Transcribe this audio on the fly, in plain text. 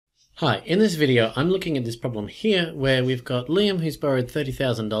Hi, in this video I'm looking at this problem here where we've got Liam who's borrowed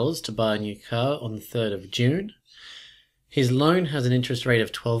 $30,000 to buy a new car on the 3rd of June. His loan has an interest rate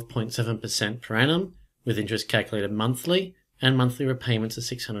of 12.7% per annum with interest calculated monthly and monthly repayments of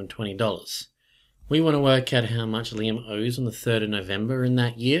 $620. We want to work out how much Liam owes on the 3rd of November in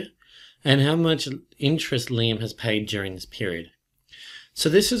that year and how much interest Liam has paid during this period. So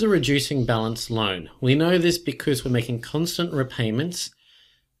this is a reducing balance loan. We know this because we're making constant repayments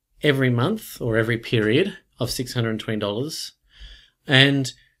every month or every period of $620,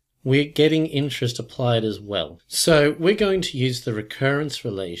 and we're getting interest applied as well. So we're going to use the recurrence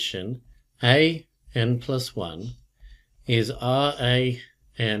relation. A(n plus 1 is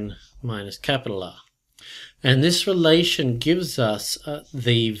RAN minus capital R. And this relation gives us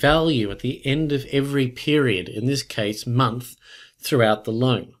the value at the end of every period, in this case month, throughout the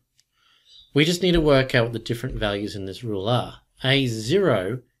loan. We just need to work out what the different values in this rule are.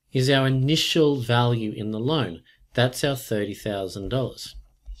 A0 is our initial value in the loan. That's our $30,000.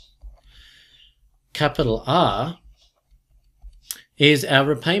 Capital R is our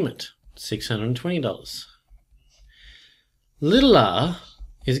repayment, $620. Little r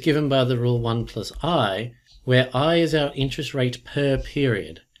is given by the rule 1 plus I, where I is our interest rate per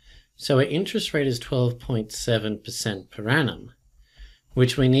period. So our interest rate is 12.7% per annum,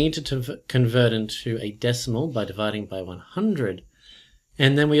 which we need to convert into a decimal by dividing by 100.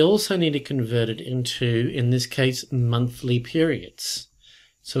 And then we also need to convert it into, in this case, monthly periods.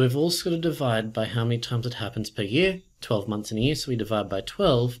 So we've also got to divide by how many times it happens per year, 12 months in a year, so we divide by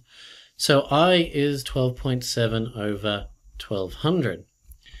 12. So I is 12.7 over 1200.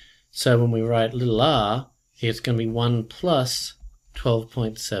 So when we write little r, it's going to be 1 plus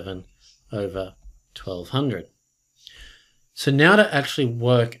 12.7 over 1200. So now to actually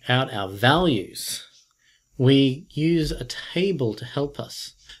work out our values, we use a table to help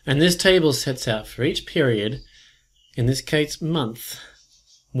us. And this table sets out for each period, in this case month,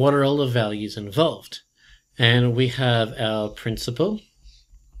 what are all the values involved. And we have our principal,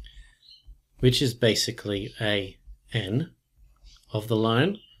 which is basically AN of the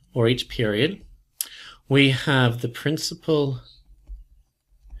loan, or each period. We have the principal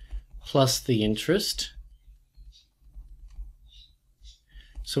plus the interest.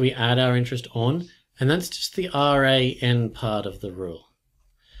 So we add our interest on, and that's just the RAN part of the rule.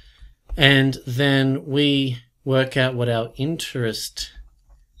 And then we work out what our interest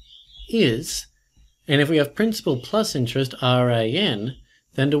is. And if we have principal plus interest, RAN,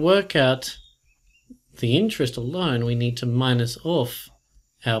 then to work out the interest alone, we need to minus off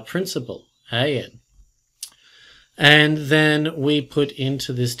our principal, AN. And then we put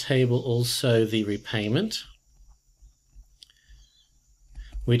into this table also the repayment,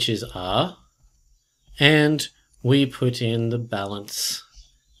 which is R. And we put in the balance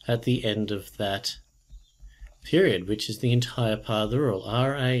at the end of that period, which is the entire part of the rule,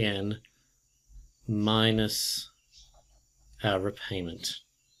 RAN minus our repayment.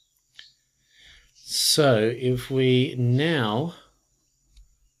 So if we now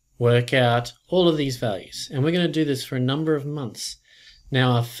work out all of these values, and we're going to do this for a number of months.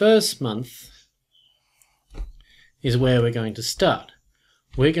 Now our first month is where we're going to start.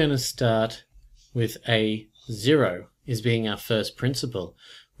 We're going to start with A0 is being our first principal,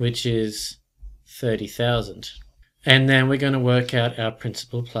 which is 30,000. And then we're going to work out our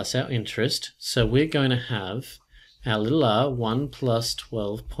principal plus our interest. So we're going to have our little r, 1 plus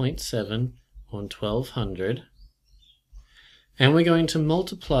 12.7 on 1200. And we're going to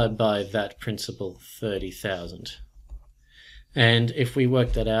multiply by that principal, 30,000. And if we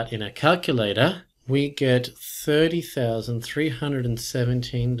work that out in a calculator, we get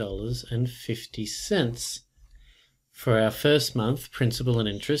 $30,317.50 for our first month, principal and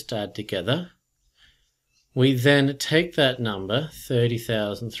interest add together. We then take that number,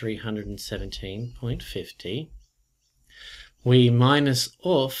 30,317.50. We minus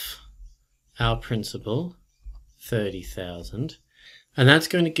off our principal, 30,000, and that's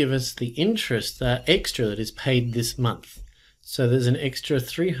going to give us the interest, that extra that is paid this month. So there's an extra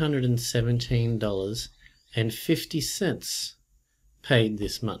 $317.50 paid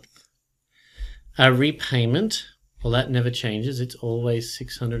this month. Our repayment, well, that never changes. It's always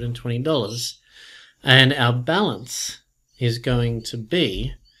 $620. And our balance is going to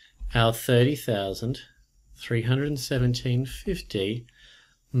be our $30,317.50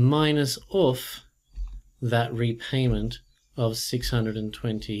 minus off that repayment of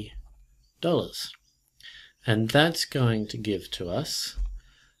 $620. And that's going to give to us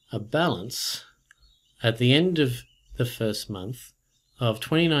a balance at the end of the first month of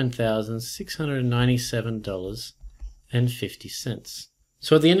 $29,697.50.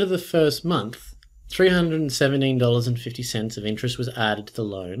 So at the end of the first month, $317.50 of interest was added to the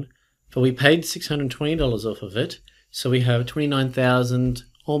loan, but we paid $620 off of it, so we have $29,000,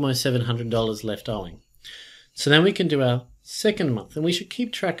 almost $700 left owing. So then we can do our second month, and we should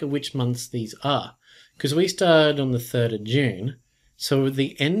keep track of which months these are, because we started on the 3rd of June, so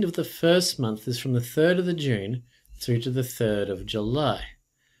the end of the first month is from the 3rd of June through to the 3rd of July.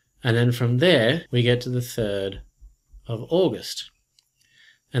 And then from there, we get to the 3rd of August.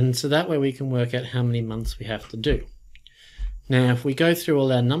 And so that way we can work out how many months we have to do. Now, if we go through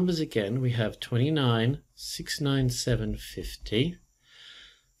all our numbers again, we have $29,697.50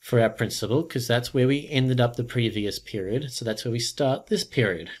 for our principal, because that's where we ended up the previous period. So that's where we start this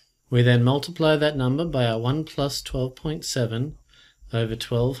period. We then multiply that number by our 1 plus 12.7 over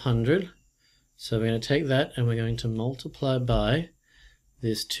 1200. So we're going to take that and we're going to multiply by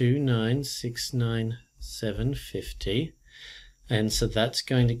this 29,697.50. And so that's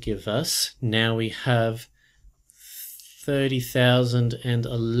going to give us, now we have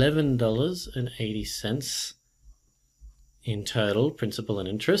 $30,011.80 in total, principal and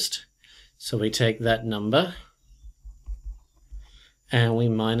interest. So we take that number and we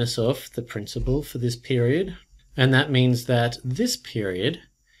minus off the principal for this period. And that means that this period,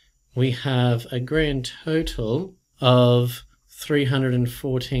 we have a grand total of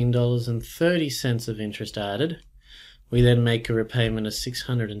 $314.30 of interest added. We then make a repayment of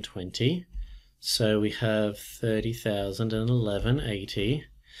 $620. So we have $30,011.80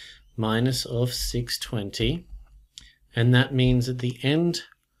 minus of $620. And that means at the end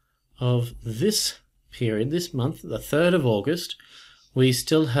of this period, this month, the 3rd of August, we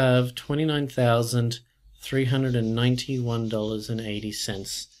still have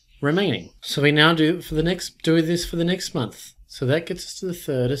 $29,391.80 remaining. So we now do this for the next month. So that gets us to the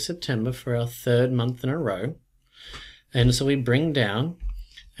 3rd of September for our 3rd month in a row. And so we bring down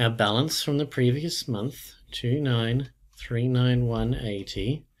our balance from the previous month,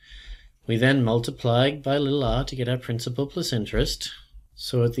 $29,391.80. We then multiply by little r to get our principal plus interest.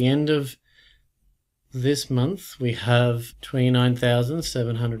 So at the end of this month, we have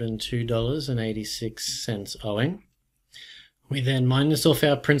 $29,702.86 owing. We then minus off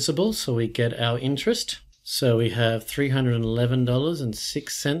our principal, so we get our interest. So we have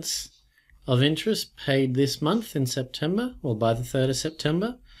 $311.06 of interest paid this month in September, or by the 3rd of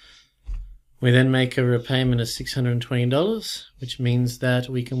September. We then make a repayment of $620, which means that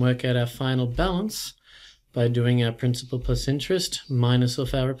we can work out our final balance by doing our principal plus interest minus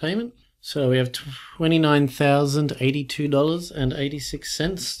off our repayment. So we have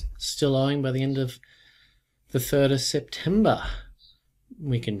 $29,082.86 still owing by the end of the 3rd of September.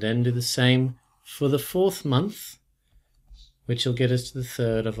 We can then do the same for the 4th month, which will get us to the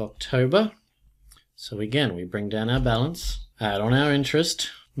 3rd of October. So again, we bring down our balance, add on our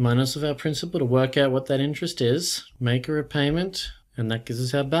interest, minus of our principal to work out what that interest is, make a repayment, and that gives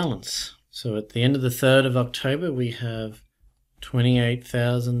us our balance. So at the end of the 3rd of October, we have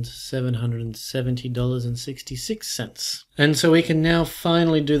 $28,770.66. And so we can now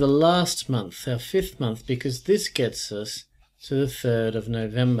finally do the last month, our 5th month, because this gets us to the 3rd of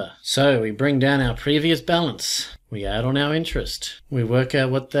November. So we bring down our previous balance, we add on our interest, we work out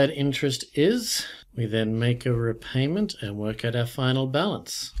what that interest is, we then make a repayment and work out our final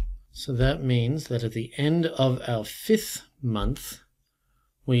balance. So that means that at the end of our 5th month,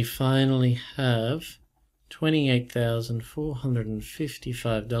 we finally have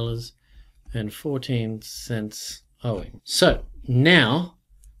 $28,455.14 owing. So now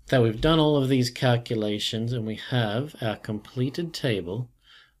that we've done all of these calculations and we have our completed table,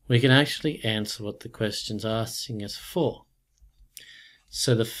 we can actually answer what the question's asking us for.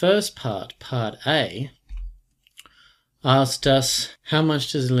 So the first part, part A, asked us how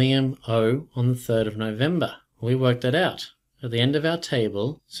much does Liam owe on the 3rd of November? We worked that out at the end of our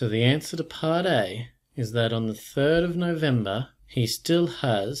table. So the answer to part A is that on the 3rd of November, he still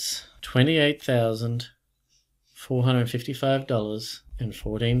has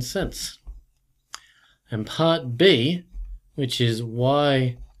 $28,455.14. And part B, which is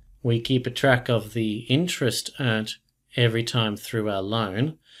why we keep a track of the interest earned every time through our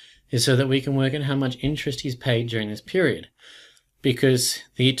loan, is so that we can work out how much interest he's paid during this period. Because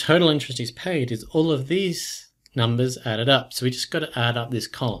the total interest he's paid is all of these numbers added up. So we just got to add up this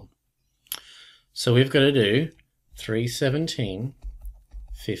column. So we've got to do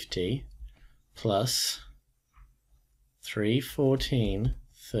 $317.50 plus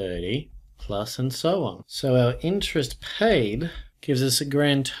 $314.30 plus and so on. So our interest paid gives us a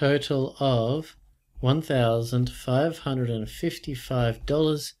grand total of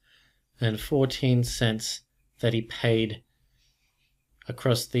 $1,555.14 that he paid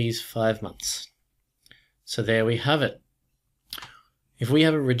across these 5 months. So there we have it. If we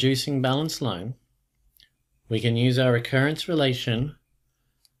have a reducing balance loan, we can use our recurrence relation,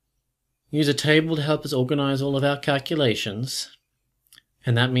 use a table to help us organize all of our calculations,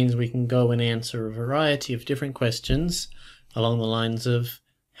 and that means we can go and answer a variety of different questions along the lines of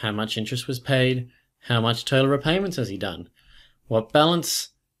how much interest was paid, how much total repayments has he done, what balance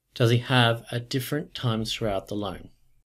does he have at different times throughout the loan.